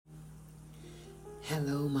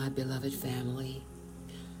Hello, my beloved family.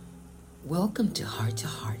 Welcome to Heart to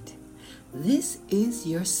Heart. This is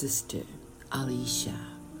your sister, Alicia,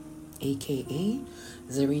 aka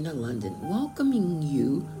Zarina London, welcoming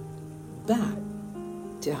you back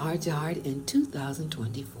to Heart in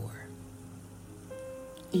 2024.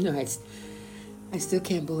 You know, I still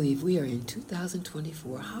can't believe we are in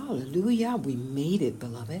 2024. Hallelujah. We made it,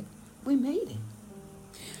 beloved. We made it.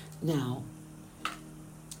 Now,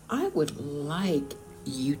 I would like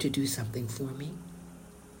you to do something for me.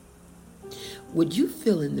 Would you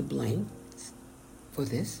fill in the blanks for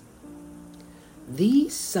this?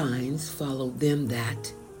 These signs follow them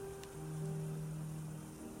that.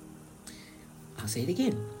 I'll say it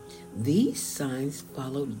again. These signs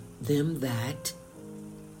follow them that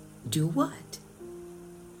do what?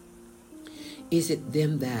 Is it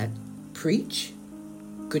them that preach?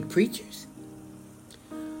 Good preachers?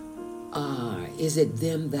 Is it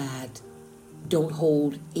them that don't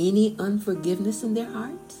hold any unforgiveness in their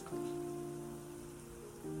hearts?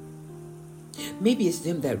 Maybe it's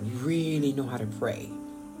them that really know how to pray.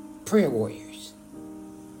 Prayer warriors.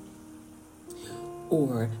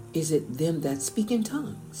 Or is it them that speak in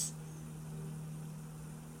tongues?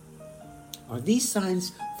 Or these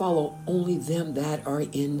signs follow only them that are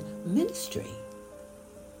in ministry?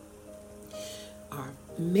 Or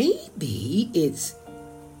maybe it's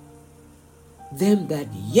them that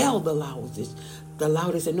yell the loudest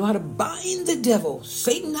and know how to bind the devil.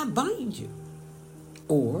 Satan, I bind you.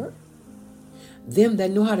 Or them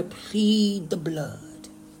that know how to plead the blood.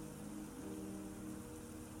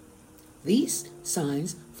 These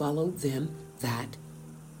signs follow them that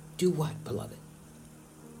do what, beloved?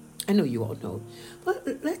 I know you all know, but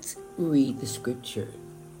let's read the scripture.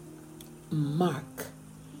 Mark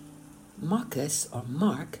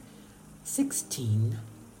 16,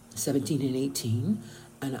 17 and 18,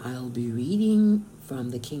 and I'll be reading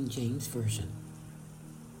from the King James Version.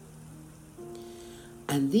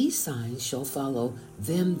 And these signs shall follow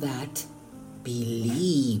them that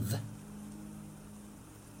believe.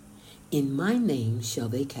 In my name shall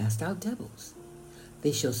they cast out devils.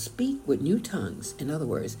 They shall speak with new tongues. In other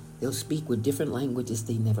words, they'll speak with different languages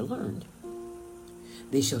they never learned.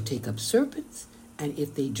 They shall take up serpents, and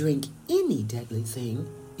if they drink any deadly thing,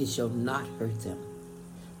 it shall not hurt them.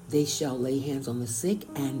 They shall lay hands on the sick,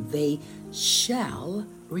 and they shall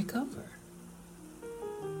recover.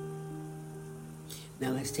 Now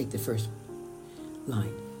let's take the first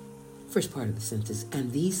line, first part of the sentence.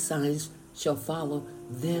 And these signs shall follow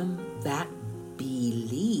them that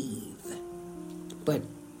believe. And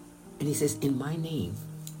he says, in my name,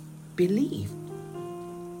 believe.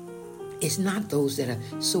 It's not those that are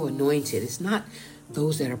so anointed. It's not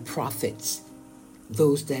those that are prophets,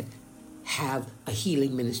 those that have a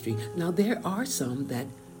healing ministry. Now, there are some that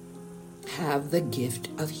have the gift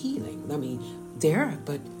of healing. I mean, there are,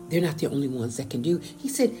 but they're not the only ones that can do. He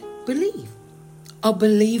said, believe. A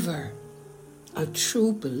believer, a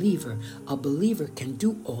true believer, a believer can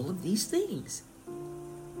do all of these things.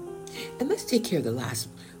 And let's take care of the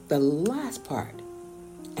last part.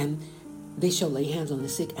 And they shall lay hands on the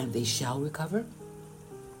sick and they shall recover.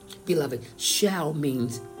 Beloved, shall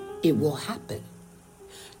means it will happen.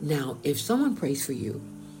 Now, if someone prays for you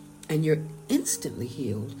and you're instantly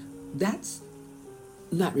healed, that's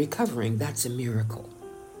not recovering, that's a miracle.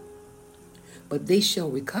 But they shall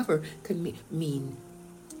recover could mean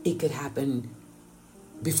it could happen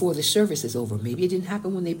before the service is over. Maybe it didn't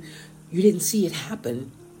happen you didn't see it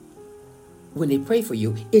happen when they pray for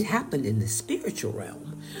you. It happened in the spiritual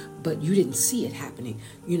realm, but you didn't see it happening,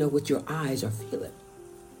 with your eyes or feel it.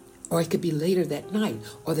 Or it could be later that night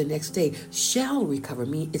or the next day. Shall recover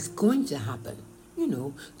me, it's going to happen.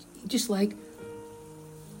 Just like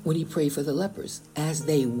when he prayed for the lepers. As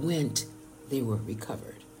they went, they were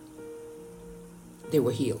recovered. They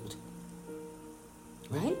were healed.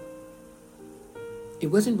 Right? It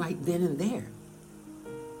wasn't right then and there.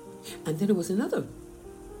 And then there was another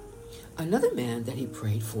man that he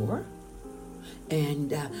prayed for,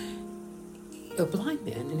 and a blind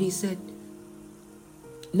man, and he said,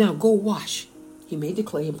 now go wash. He made the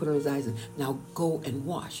clay and put it on his eyes, and now go and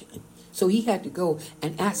wash. So he had to go,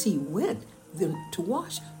 and as he went to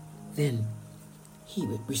wash, then he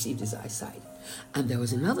received his eyesight. And there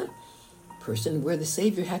was another person where the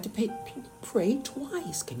Savior had to pray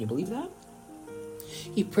twice. Can you believe that?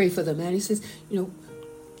 He prayed for the man. He says,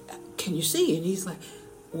 can you see? And he's like,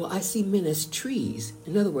 well, I see men as trees.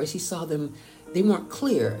 In other words, he saw them, they weren't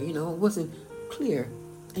clear, it wasn't clear.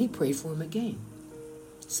 And he prayed for him again.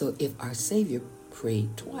 So if our Savior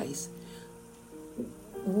prayed twice,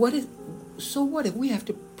 what if we have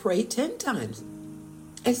to pray 10 times?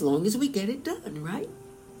 as long as we get it done, right?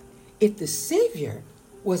 If the Savior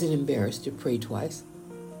wasn't embarrassed to pray twice,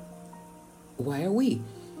 why are we?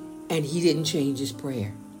 And he didn't change his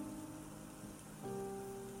prayer.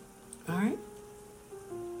 All right?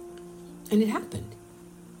 And it happened.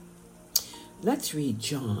 Let's read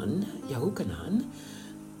John, Yahuchanan,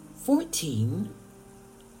 14,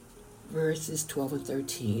 verses 12 and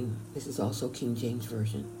 13. This is also King James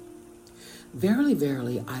Version. Verily,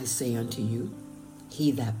 verily, I say unto you,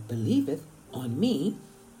 he that believeth on me,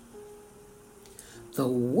 the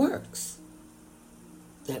works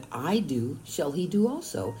that I do shall he do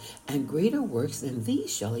also, and greater works than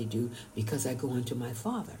these shall he do, because I go unto my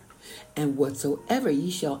Father. And whatsoever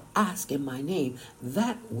ye shall ask in my name,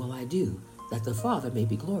 that will I do, that the Father may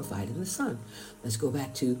be glorified in the Son. Let's go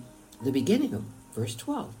back to the beginning of verse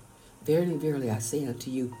 12. Verily, verily, I say unto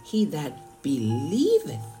you, he that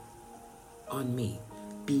believeth on me,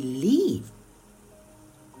 believe.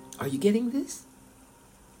 Are you getting this?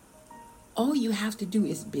 All you have to do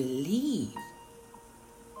is believe.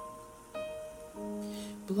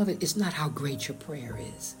 Beloved, it's not how great your prayer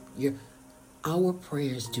is. Our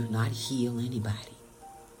prayers do not heal anybody.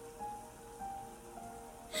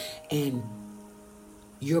 And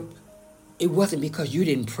it wasn't because you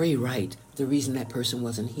didn't pray right the reason that person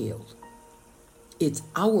wasn't healed. It's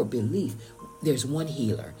our belief. There's one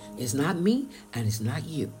healer. It's not me and it's not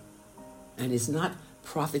you. And it's not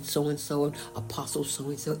prophet so-and-so, apostle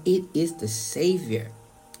so-and-so. It is the Savior,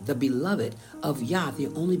 the beloved of Yah, the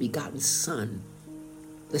only begotten Son,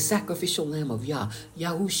 the sacrificial Lamb of Yah,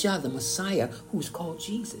 Yahusha, the Messiah, who's called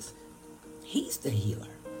Jesus. He's the healer.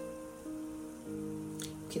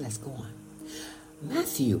 Okay, let's go on.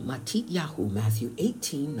 Matthew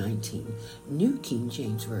 18:19, New King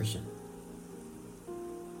James Version.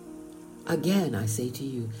 Again, I say to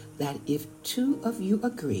you that if two of you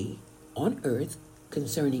agree on earth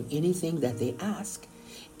concerning anything that they ask,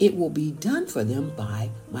 it will be done for them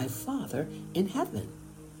by my Father in heaven.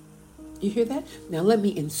 You hear that? Now let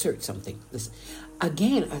me insert something. Listen.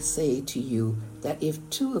 Again, I say to you that if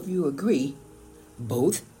two of you agree,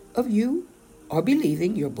 both of you are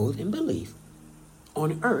believing, you're both in belief,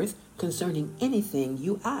 on earth concerning anything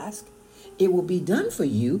you ask, it will be done for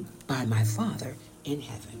you by my Father in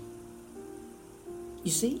heaven.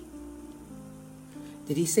 You see?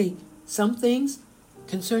 Did he say some things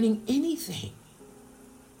concerning anything?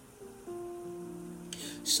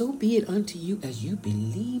 So be it unto you as you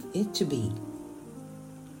believe it to be.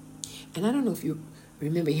 And I don't know if you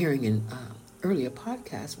remember hearing in earlier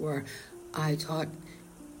podcasts where I taught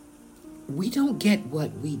we don't get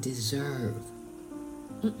what we deserve.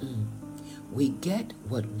 We get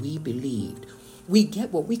what we believed. We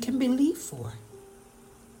get what we can believe for.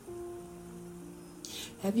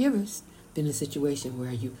 Have you ever been in a situation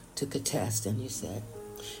where you took a test and you said,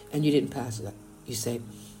 and you didn't pass it? You say,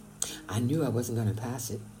 I knew I wasn't going to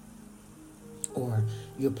pass it. Or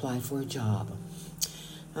you applied for a job.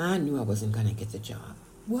 I knew I wasn't going to get the job.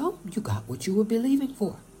 Well, you got what you were believing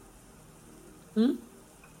for.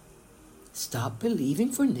 Stop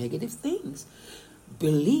believing for negative things.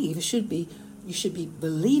 You should be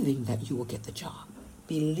believing that you will get the job.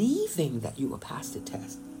 Believing that you will pass the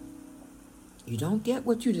test. You don't get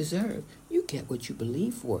what you deserve. You get what you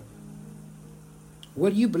believe for.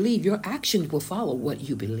 What you believe, your actions will follow what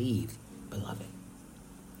you believe, beloved.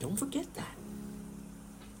 Don't forget that.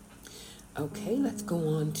 Okay, let's go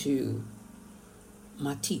on to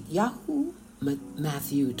Matthew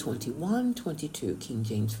 21:22, King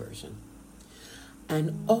James Version.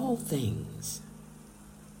 And all things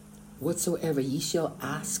whatsoever ye shall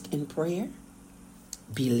ask in prayer,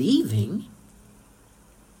 believing,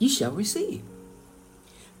 ye shall receive.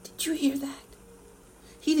 Did you hear that?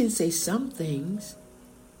 He didn't say some things.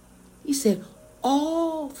 He said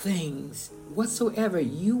all things whatsoever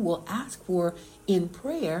you will ask for in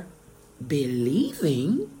prayer,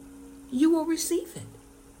 believing, you will receive it.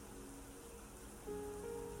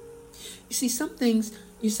 You see, some things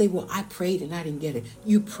you say, well, I prayed and I didn't get it.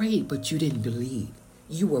 You prayed, but you didn't believe.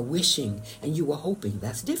 You were wishing and you were hoping.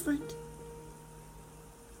 That's different.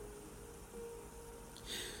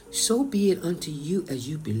 So be it unto you as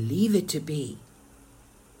you believe it to be.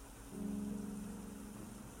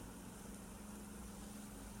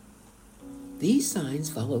 These signs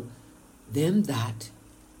follow them that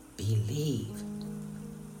believe.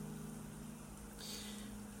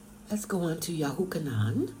 Let's go on to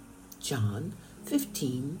Yahuchanan, John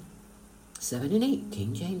 15:7-8,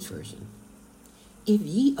 King James Version. If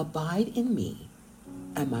ye abide in me,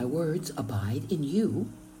 and my words abide in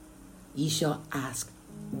you, ye shall ask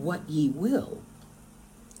what ye will,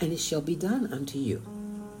 and it shall be done unto you.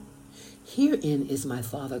 Herein is my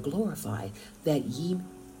Father glorified, that ye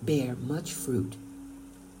bear much fruit.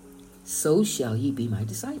 So shall ye be my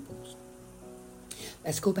disciples.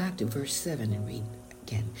 Let's go back to verse 7 and read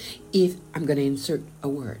again. If I'm going to insert a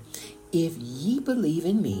word. If ye believe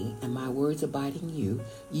in me, and my words abide in you,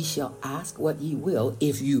 ye shall ask what ye will,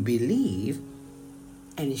 if you believe,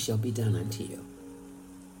 and it shall be done unto you.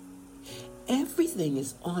 Everything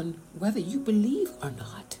is on whether you believe or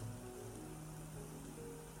not.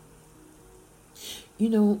 You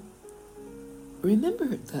know,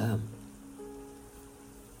 remember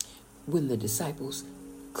when the disciples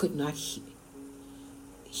could not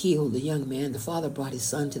heal the young man? The father brought his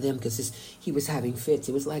son to them because he was having fits.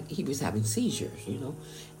 It was like he was having seizures,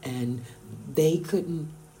 and they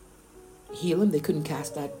couldn't heal him. They couldn't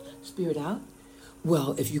cast that spirit out.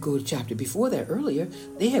 Well, if you go to chapter before that earlier,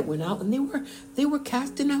 they had went out and they were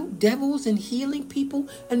casting out devils and healing people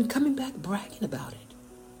and coming back bragging about it.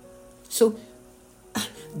 So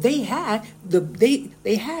they had the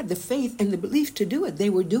faith and the belief to do it.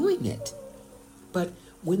 They were doing it. But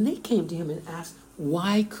when they came to him and asked,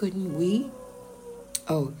 why couldn't we?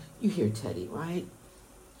 Oh, you hear Teddy, right?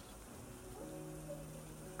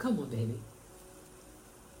 Come on, baby.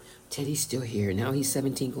 Teddy's still here. Now he's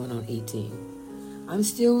 17 going on 18. I'm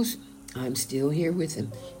still here with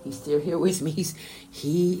him. He's still here with me.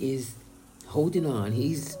 He is holding on.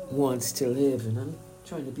 He wants to live, and I'm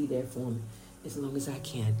trying to be there for him as long as I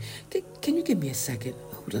can. Can you give me a second?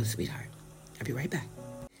 Hold on, sweetheart. I'll be right back.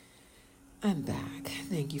 I'm back.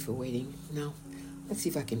 Thank you for waiting. Now, let's see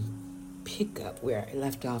if I can pick up where I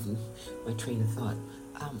left off in my train of thought.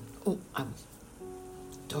 I was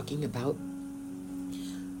talking about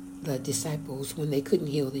the disciples when they couldn't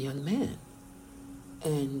heal the young man.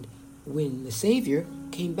 And when the Savior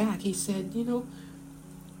came back, he said, you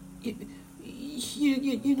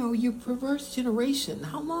perverse generation,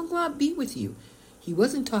 how long will I be with you? He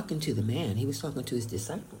wasn't talking to the man. He was talking to his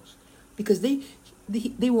disciples, because they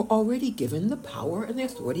were already given the power and the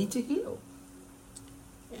authority to heal.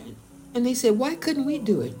 And they said, why couldn't we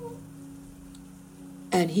do it?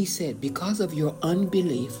 And he said, because of your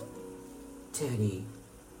unbelief. Teddy.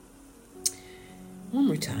 One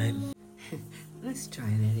more time. Let's try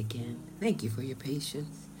that again. Thank you for your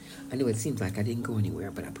patience. I know it seems like I didn't go anywhere,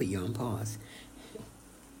 but I put you on pause.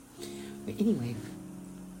 But anyway,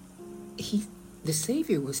 the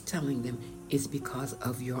Savior was telling them it's because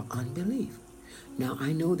of your unbelief. Now,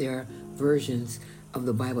 I know there are versions of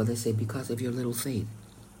the Bible that say because of your little faith.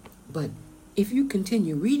 But if you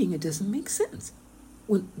continue reading, it doesn't make sense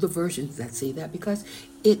when the versions that say that, because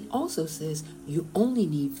it also says you only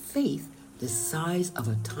need faith the size of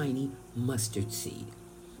a tiny mustard seed.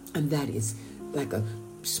 And that is like a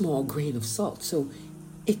small grain of salt. So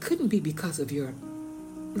it couldn't be because of your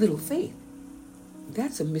little faith.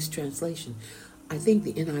 That's a mistranslation. I think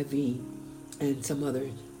the NIV and some other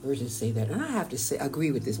versions say that. And I have to agree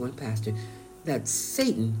with this one pastor that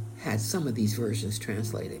Satan had some of these versions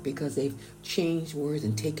translated because they've changed words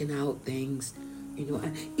and taken out things. Even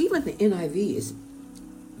the NIV is,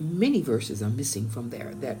 many verses are missing from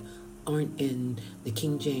there that aren't in the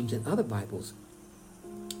King James and other Bibles.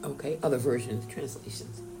 Okay, other versions,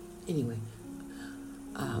 translations. Anyway,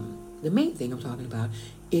 the main thing I'm talking about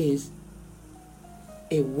is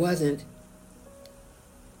it wasn't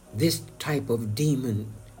this type of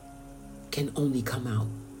demon can only come out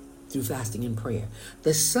through fasting and prayer.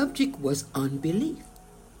 The subject was unbelief.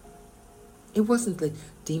 It wasn't the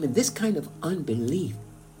demon. This kind of unbelief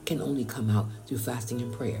can only come out through fasting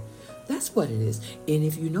and prayer. That's what it is. And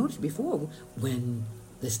if you noticed before, when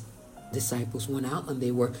the disciples went out and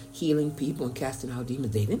they were healing people and casting out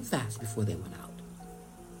demons, they didn't fast before they went out.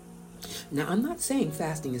 Now, I'm not saying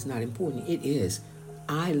fasting is not important. It is.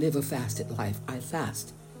 I live a fasted life. I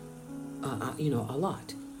fast, a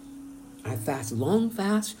lot. I fast long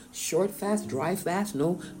fast, short fast, dry fast,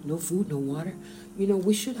 no food, no water.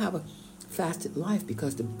 We should have a fasted life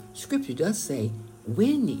because the scripture does say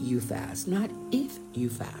when you fast, not if you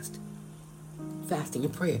fast. Fasting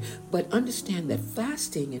and prayer. But understand that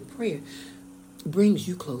fasting and prayer brings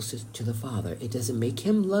you closer to the Father. It doesn't make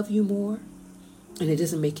him love you more, and it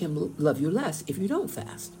doesn't make him love you less if you don't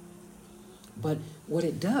fast. But what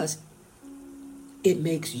it does, it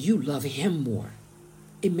makes you love him more.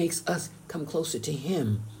 It makes us come closer to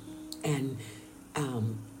him and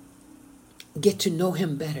get to know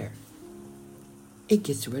him better. It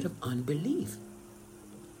gets rid of unbelief.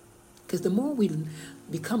 Because the more we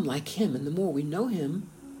become like him and the more we know him,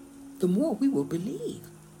 the more we will believe.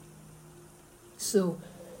 So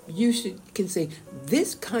you can say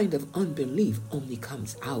this kind of unbelief only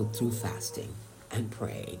comes out through fasting and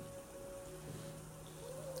praying.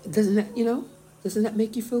 Doesn't that, doesn't that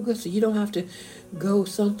make you feel good? So you don't have to go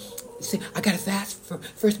say, I got to fast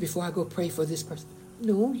first before I go pray for this person.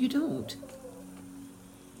 No, you don't.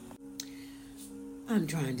 I'm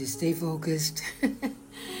trying to stay focused.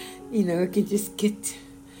 It can just get,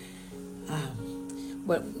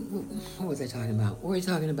 what was I talking about? We're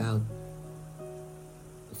talking about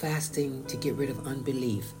fasting to get rid of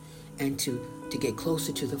unbelief and to get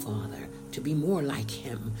closer to the Father, to be more like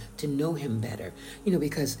Him, to know Him better.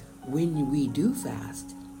 Because when we do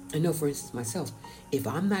fast, I know, for instance, myself, if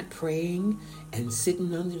I'm not praying and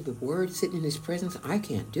sitting under the Word, sitting in His presence, I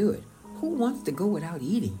can't do it. Who wants to go without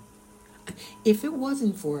eating? If it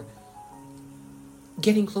wasn't for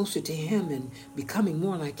getting closer to Him and becoming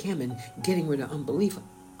more like Him and getting rid of unbelief,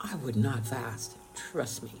 I would not fast.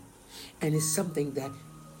 Trust me. And it's something that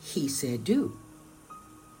He said do.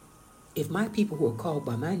 If my people who are called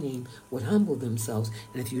by my name would humble themselves,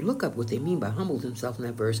 and if you look up what they mean by humble themselves in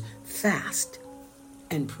that verse, fast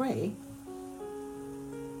and pray,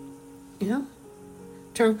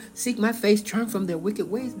 seek my face, turn from their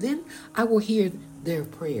wicked ways, then I will hear their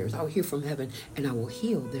prayers. I will hear from heaven, and I will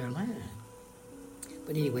heal their land.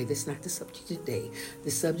 But anyway, that's not the subject today.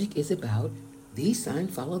 The subject is about these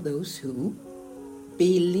signs follow those who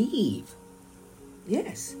believe.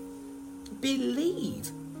 Yes,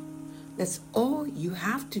 believe. That's all you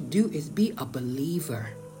have to do, is be a believer,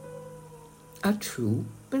 a true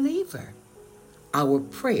believer. Our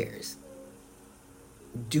prayers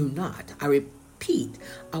do not, I repeat,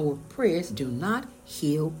 our prayers do not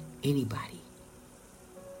heal anybody.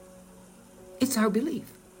 It's our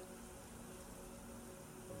belief.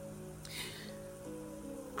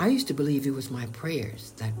 I used to believe it was my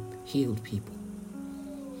prayers that healed people,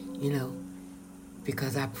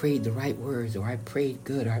 because I prayed the right words, or I prayed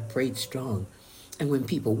good, or I prayed strong. And when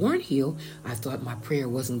people weren't healed, I thought my prayer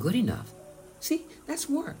wasn't good enough. See, that's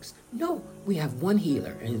works. No, we have one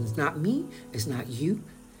healer, and it's not me, it's not you,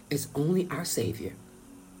 it's only our Savior.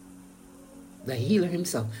 The healer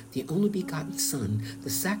Himself, the only begotten Son,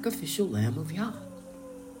 the sacrificial Lamb of Yah.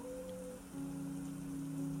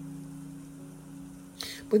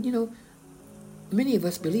 But many of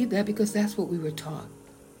us believe that because that's what we were taught.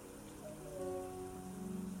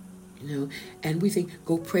 And we think,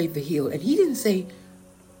 go pray for heal. And He didn't say,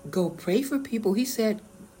 go pray for people. He said,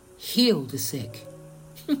 heal the sick.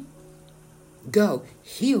 Go,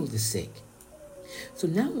 heal the sick. So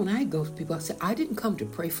now when I go to people, I say, I didn't come to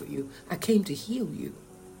pray for you. I came to heal you.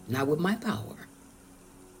 Not with my power.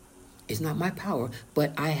 It's not my power,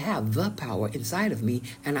 but I have the power inside of me,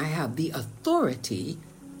 and I have the authority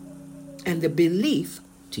and the belief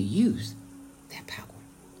to use that power.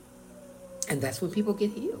 And that's when people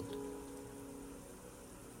get healed.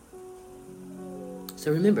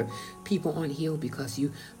 So remember, people aren't healed because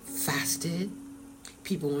you fasted.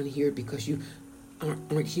 People aren't healed because you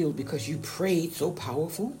aren't healed because you prayed so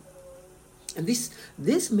powerful. And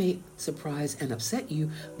this may surprise and upset you,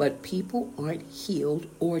 but people aren't healed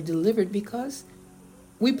or delivered because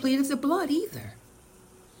we pleaded the blood either.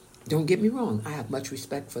 Don't get me wrong. I have much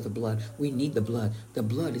respect for the blood. We need the blood. The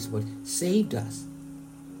blood is what saved us.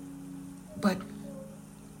 But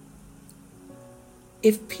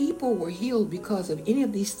if people were healed because of any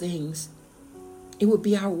of these things, it would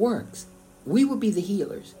be our works. We would be the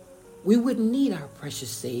healers. We wouldn't need our precious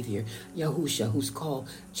Savior, Yahusha, who's called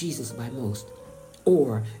Jesus by most,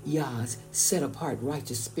 or Yah's set-apart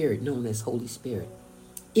righteous spirit known as Holy Spirit.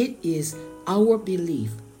 It is our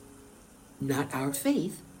belief, not our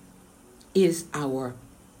faith, is our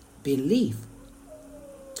belief.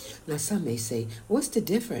 Now some may say, what's the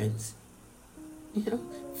difference?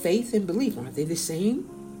 Faith and belief, aren't they the same?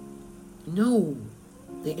 No.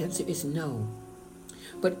 The answer is no.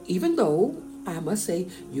 But even though I must say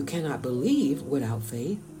you cannot believe without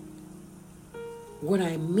faith, what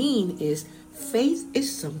I mean is faith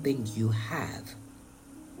is something you have,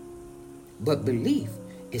 but belief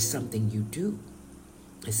is something you do.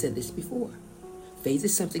 I said this before. Faith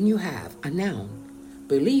is something you have, a noun.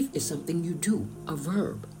 Belief is something you do, a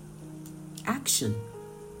verb, action.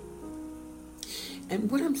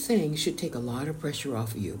 And what I'm saying should take a lot of pressure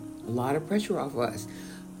off of you, a lot of pressure off of us.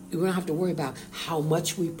 We don't have to worry about how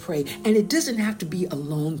much we pray. And it doesn't have to be a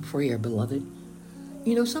long prayer, beloved.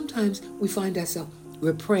 Sometimes we find ourselves,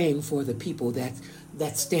 we're praying for the people that's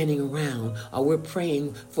standing around, or we're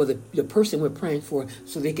praying for the person we're praying for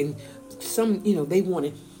so they can, they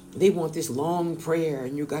want this long prayer,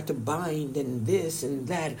 and you got to bind and this and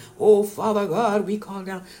that. Oh, Father God, we call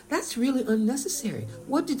down. That's really unnecessary.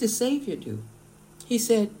 What did the Savior do? He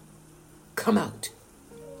said, come out.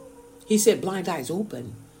 He said, blind eyes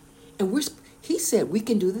open. And he said we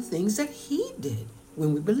can do the things that He did.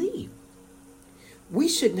 when we believe. We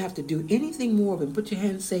shouldn't have to do anything more than put your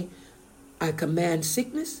hand and say, I command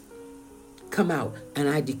sickness, come out, and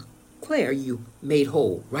I declare you made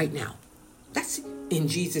whole right now. That's in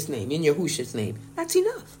Jesus' name, in Yahushua's name. That's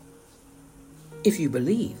enough. If you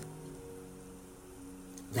believe,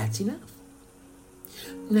 that's enough.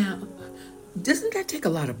 Now, doesn't that take a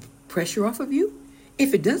lot of pressure off of you?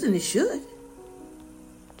 If it doesn't, it should.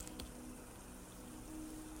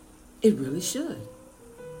 It really should.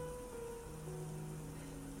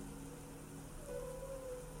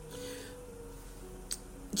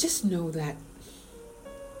 Just know that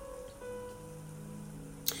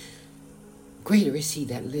greater is He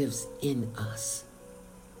that lives in us.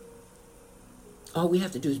 All we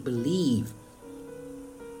have to do is believe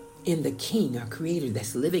in the King, our Creator,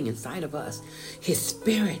 that's living inside of us, His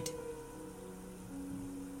Spirit.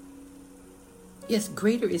 Yes,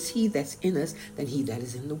 greater is He that's in us than he that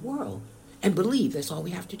is in the world. And believe, that's all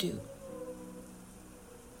we have to do.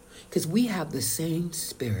 Because we have the same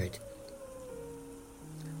Spirit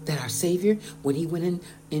that our Savior, when He went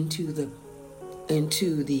into the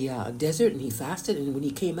desert and He fasted, and when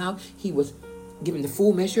He came out, He was given the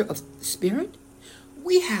full measure of the Spirit.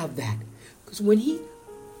 We have that. Because when he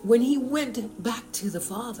went back to the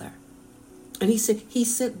Father, and He said, He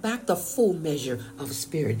sent back the full measure of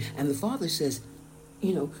Spirit. And the Father says,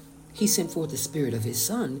 He sent forth the Spirit of His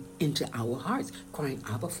Son into our hearts, crying,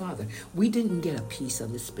 Abba, Father. We didn't get a piece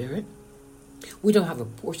of the Spirit. We don't have a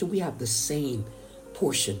portion. We have the same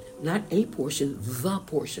portion. Not a portion, the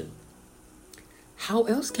portion. How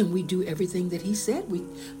else can we do everything that He said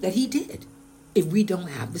that He did if we don't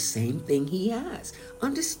have the same thing He has?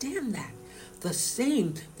 Understand that. The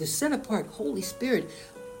set apart Holy Spirit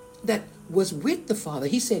that was with the Father.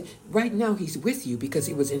 He said, right now He's with you because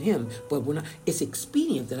He was in Him. But it's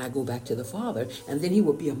expedient that I go back to the Father, and then He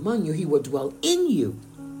will be among you. He will dwell in you.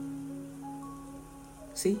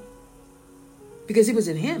 See? Because it was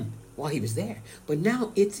in Him while He was there. But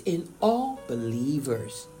now it's in all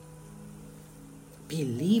believers.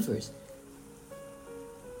 Believers.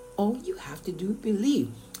 All you have to do is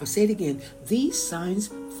believe. I'll say it again. These signs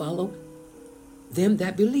follow them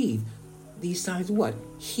that believe. These signs what?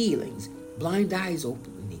 Healings, blind eyes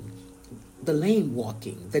opening, the lame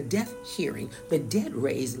walking, the deaf hearing, the dead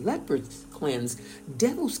raised, lepers cleansed,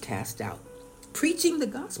 devils cast out, preaching the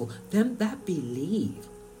gospel, them that believe.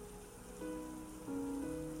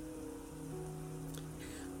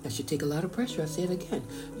 That should take a lot of pressure. I say it again.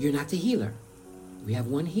 You're not the healer. We have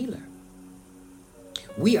one healer.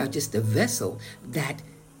 We are just the vessel that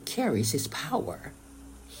carries His power.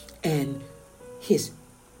 And His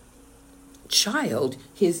child,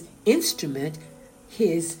 His instrument,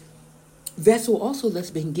 His vessel also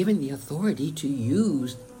that's been given the authority to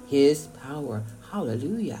use His power.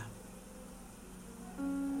 Hallelujah.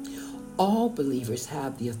 All believers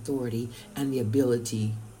have the authority and the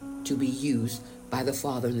ability to be used by the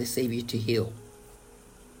Father and the Savior to heal.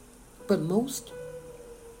 But most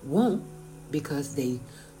won't because they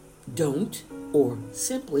don't or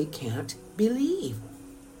simply can't believe.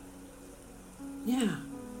 Yeah.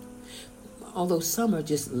 Although some are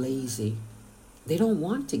just lazy. They don't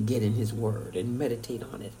want to get in His Word and meditate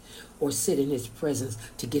on it or sit in His presence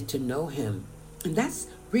to get to know Him. And that's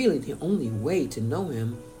really the only way to know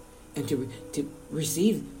Him and to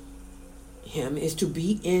receive Him is to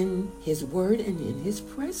be in His Word and in His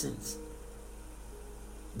presence.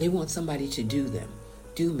 They want somebody to do them.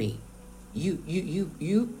 Do me. You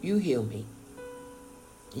heal me.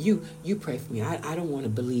 You pray for me. I don't want to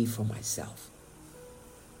believe for myself.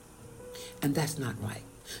 And that's not right.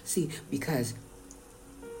 See, because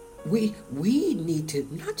we need to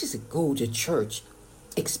not just go to church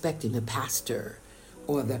expecting the pastor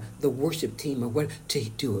or the worship team or what to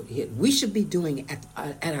do it. We should be doing it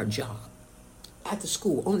at our job, at the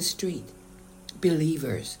school, on the street.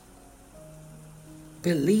 Believers.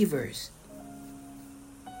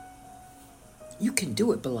 You can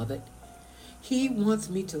do it, beloved. He wants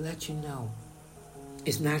me to let you know.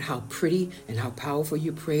 It's not how pretty and how powerful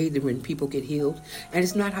you prayed when people get healed. And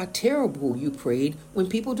it's not how terrible you prayed when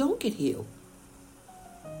people don't get healed.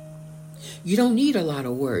 You don't need a lot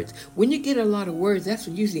of words. When you get a lot of words, that's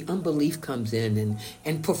when usually unbelief comes in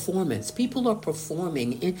and performance. People are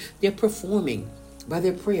performing. They're performing by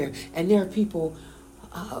their prayer. And there are people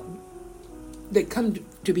that come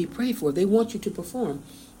to be prayed for. They want you to perform.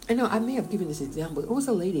 I know I may have given this example. It was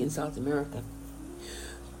a lady in South America.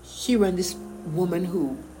 She ran this woman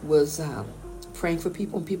who was praying for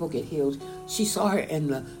people and people get healed. She saw her in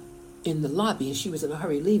the lobby and she was in a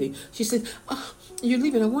hurry leaving. She said, "Oh, you're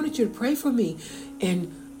leaving. I wanted you to pray for me."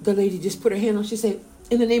 And the lady just put her hand on. She said,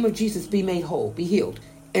 In the name of Jesus, be made whole, be healed.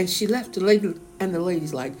 And she left. The lady, and the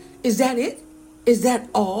lady's like, is that it? Is that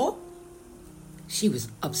all? She was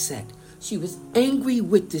upset. She was angry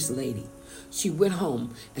with this lady. She went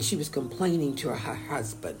home and she was complaining to her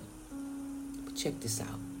husband. But check this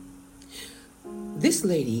out. This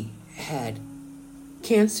lady had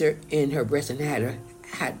cancer in her breast and had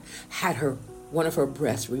one of her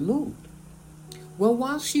breasts removed. Well,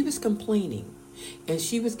 while she was complaining and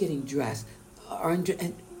she was getting dressed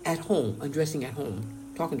at home, undressing at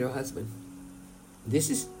home, talking to her husband, this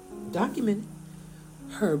is documented.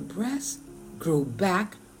 Her breast grew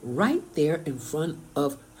back right there in front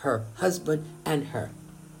of her husband and her.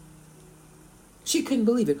 She couldn't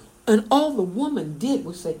believe it. And all the woman did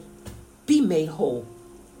was say, be made whole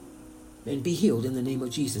and be healed in the name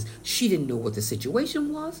of Jesus. She didn't know what the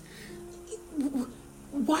situation was.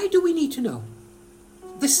 Why do we need to know?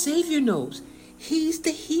 The Savior knows. He's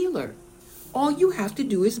the healer. All you have to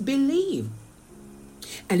do is believe.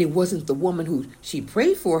 And it wasn't the woman who she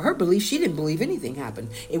prayed for. Her belief, she didn't believe anything happened.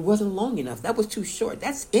 It wasn't long enough. That was too short.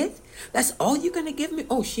 That's it? That's all you're going to give me?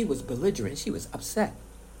 Oh, she was belligerent. She was upset.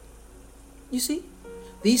 You see?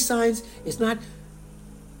 These signs,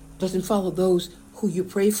 doesn't follow those who you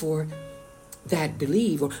pray for that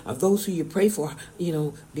believe, or of those who you pray for,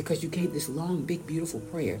 because you gave this long, big, beautiful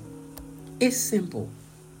prayer. It's simple.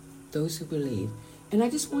 Those who believe. And I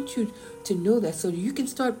just want you to know that so you can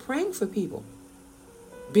start praying for people.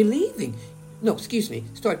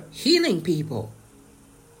 Start healing people.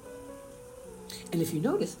 And if you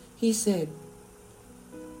notice, he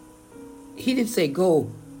didn't say go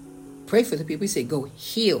pray for the people. He said go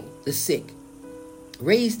heal the sick,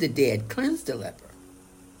 raise the dead, cleanse the leper.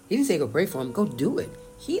 He didn't say go pray for them. Go do it.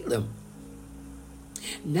 Heal them.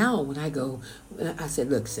 Now when I go, I said,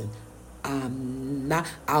 listen,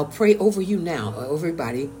 I'll pray over you now, over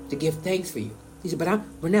everybody, to give thanks for you. He said,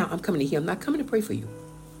 but now I'm coming to heal. I'm not coming to pray for you.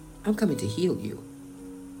 I'm coming to heal you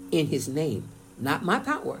in his name, not my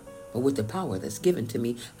power, but with the power that's given to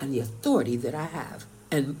me and the authority that I have,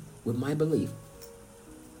 and with my belief.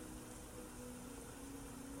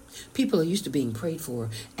 People are used to being prayed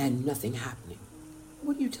for and nothing happening.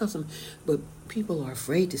 What do you tell them? But people are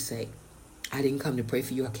afraid to say, I didn't come to pray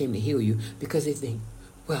for you, I came to heal you, because they think,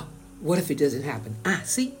 well, what if it doesn't happen?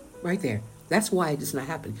 See, right there. That's why it does not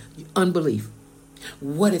happen. Unbelief.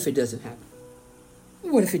 What if it doesn't happen?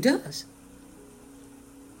 What if it does?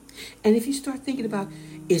 And if you start thinking about,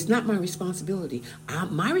 it's not my responsibility.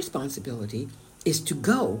 My responsibility is to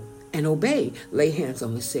go and obey, lay hands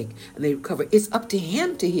on the sick, and they recover. It's up to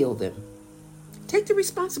him to heal them. Take the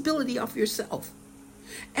responsibility off yourself.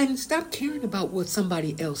 And stop caring about what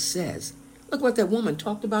somebody else says. Look what that woman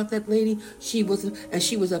talked about, that lady. She was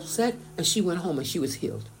upset, and she went home and she was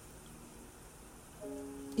healed.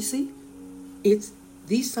 You see?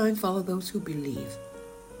 These signs follow those who believe.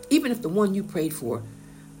 Even if the one you prayed for,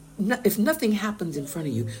 if nothing happens in front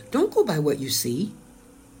of you, don't go by what you see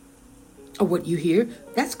or what you hear.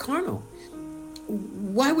 That's carnal.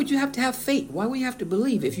 Why would you have to have faith? Why would you have to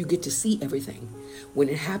believe if you get to see everything? When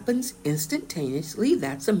it happens instantaneously,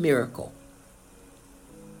 that's a miracle.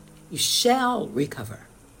 You shall recover.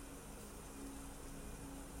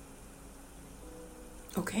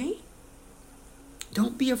 Okay?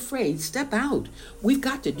 Don't be afraid. Step out. We've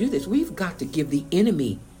got to do this. We've got to give the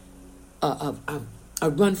enemy a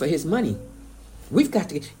run for his money. We've got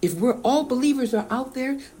to. If we're all believers are out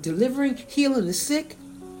there delivering, healing the sick,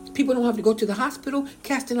 people don't have to go to the hospital,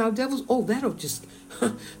 casting out devils. Oh,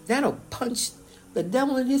 that'll punch the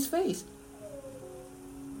devil in his face.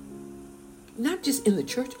 Not just in the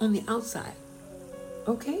church, on the outside.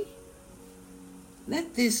 Okay?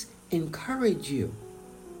 Let this encourage you.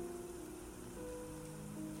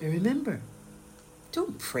 And remember,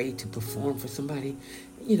 don't pray to perform for somebody.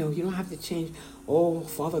 You don't have to change. Oh,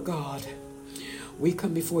 Father God, we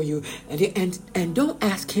come before you. And don't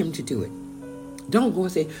ask him to do it. Don't go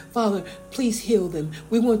and say, Father, please heal them.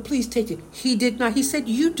 Please take it. He did not. He said,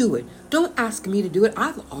 you do it. Don't ask me to do it.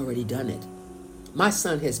 I've already done it. My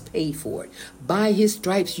son has paid for it. By his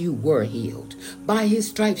stripes you were healed. By his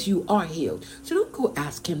stripes you are healed. So don't go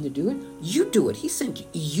ask him to do it. You do it. He sent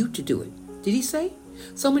you to do it. Did he say?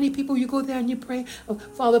 So many people, you go there and you pray, oh,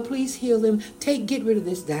 Father, please heal them. Get rid of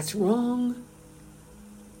this. That's wrong.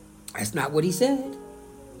 That's not what he said.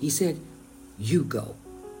 He said, you go.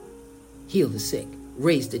 Heal the sick.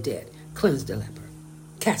 Raise the dead. Cleanse the leper.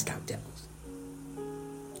 Cast out devils.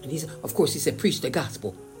 And he said, preach the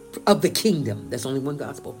gospel of the kingdom. That's only one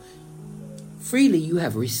gospel. Freely you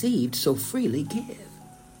have received, so freely give.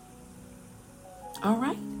 All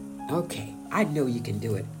right? Okay. I know you can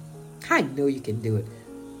do it. I know you can do it.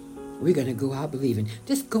 We're going to go out believing.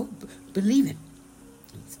 Just go believe it.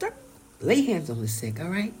 Start. Lay hands on the sick, all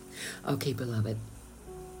right? Okay, beloved.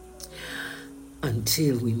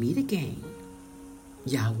 Until we meet again,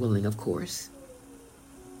 Yah willing, of course.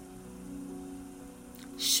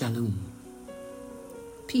 Shalom.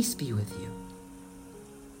 Peace be with you.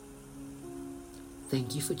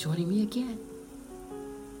 Thank you for joining me again.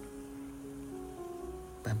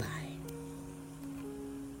 Bye-bye.